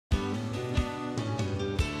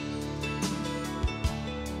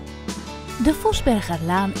De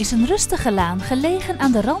Vosbergerlaan is een rustige laan gelegen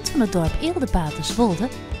aan de rand van het dorp Eelde-Paterswolde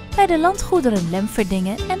bij de landgoederen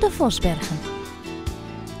Lemferdinge en de Vosbergen.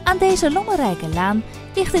 Aan deze lommerrijke laan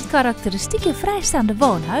ligt dit karakteristieke vrijstaande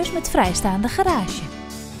woonhuis met vrijstaande garage.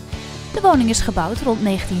 De woning is gebouwd rond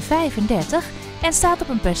 1935 en staat op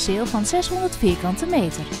een perceel van 600 vierkante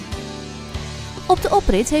meter. Op de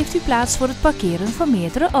oprit heeft u plaats voor het parkeren van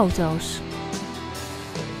meerdere auto's.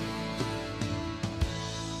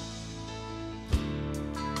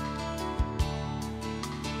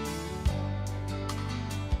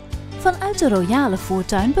 Vanuit de royale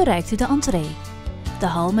voortuin bereikt u de entree. De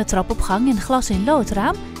hal met trapopgang en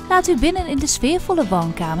glas-in-loodraam laat u binnen in de sfeervolle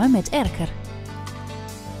woonkamer met erker.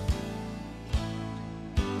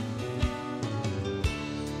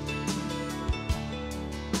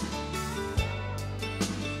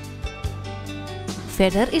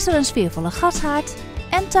 Verder is er een sfeervolle gashaard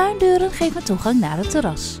en tuindeuren geven toegang naar het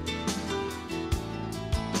terras.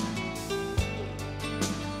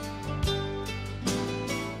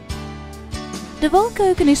 De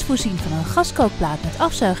woonkeuken is voorzien van een gaskookplaat met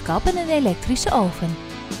afzuigkap en een elektrische oven.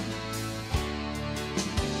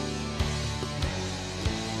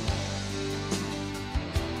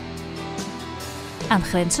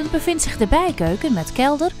 Aangrenzend bevindt zich de bijkeuken met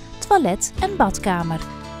kelder, toilet en badkamer.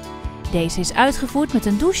 Deze is uitgevoerd met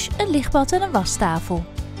een douche, een lichtbad en een wastafel.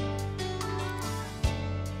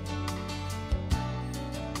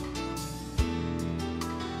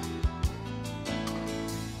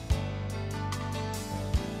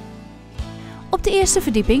 Op de eerste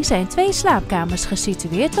verdieping zijn 2 slaapkamers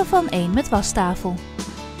gesitueerd, waarvan 1 met wastafel.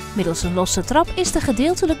 Middels een losse trap is de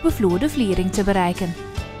gedeeltelijk bevloerde vliering te bereiken.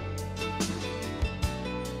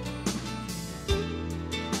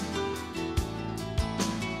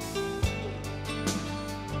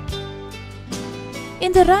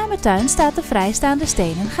 In de ruime tuin staat de vrijstaande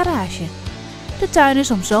stenen garage. De tuin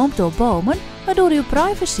is omzoomd door bomen, waardoor uw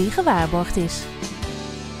privacy gewaarborgd is.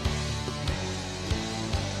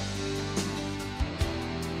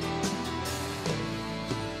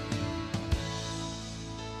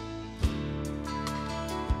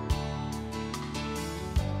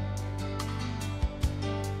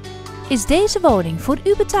 Is deze woning voor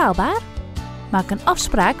u betaalbaar? Maak een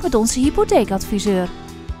afspraak met onze hypotheekadviseur.